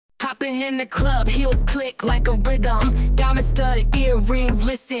Hopping in the club, heels click like a rhythm. Diamond stud earrings,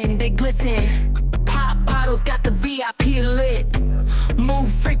 listen, they glisten. Pop bottles got the VIP lit.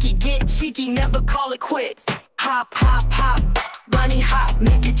 Move freaky, get cheeky, never call it quits. Hop, hop, hop, bunny hop,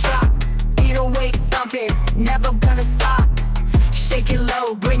 make it drop. 808 stumping, never gonna stop. Shake it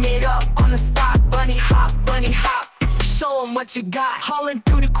low, bring it up on the spot. Bunny hop, show 'em what you got. Hauling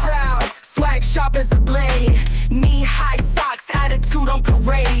through the crowd, swag sharp as a blade. Knee-high socks, attitude on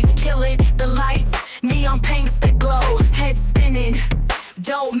parade. Killing the lights, neon paints that glow. Head spinning,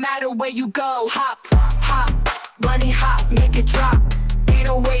 don't matter where you go. Hop, hop, bunny hop, make it drop.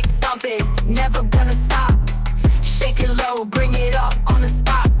 808 stumping, never gonna stop. Shake it low, bring it up on the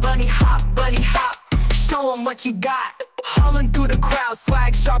spot. Bunny hop, show 'em what you got. Hauling through the crowd,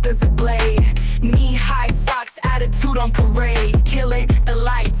 swag sharp as a blade. Knee-high socks, attitude on parade. Killing the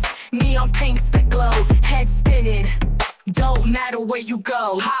lights, neon paints that glow. Head spinning, don't matter where you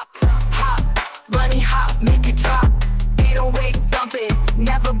go. Hop, hop, bunny hop, make it drop. 808 stumping,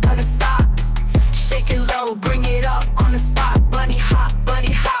 never gonna stop. Shake it low, bring it up on the spot. Bunny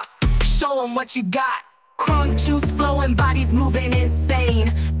hop, show 'em what you got. Crunk juice flowing, bodies moving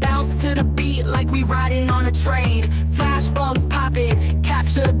insane. Bounce to the beat like we riding on a train. Flash bulbs popping,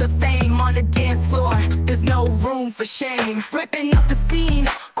 capture the fame. On the dance floor, there's no room for shame. Ripping up the scene,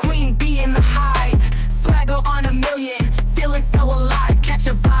 queen bee in the hive. Swagger on a million, feeling so alive. Catch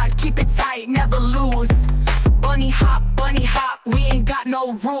a vibe, keep it tight, never lose. Bunny hop, we ain't got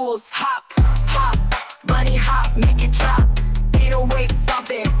no rules. Hop, hop, bunny hop, make it drop. 808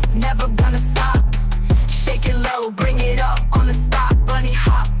 stomping, never gonna stop. Shake it low, bring it up on the spot. Bunny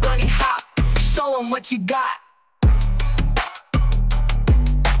hop, show 'em what you got.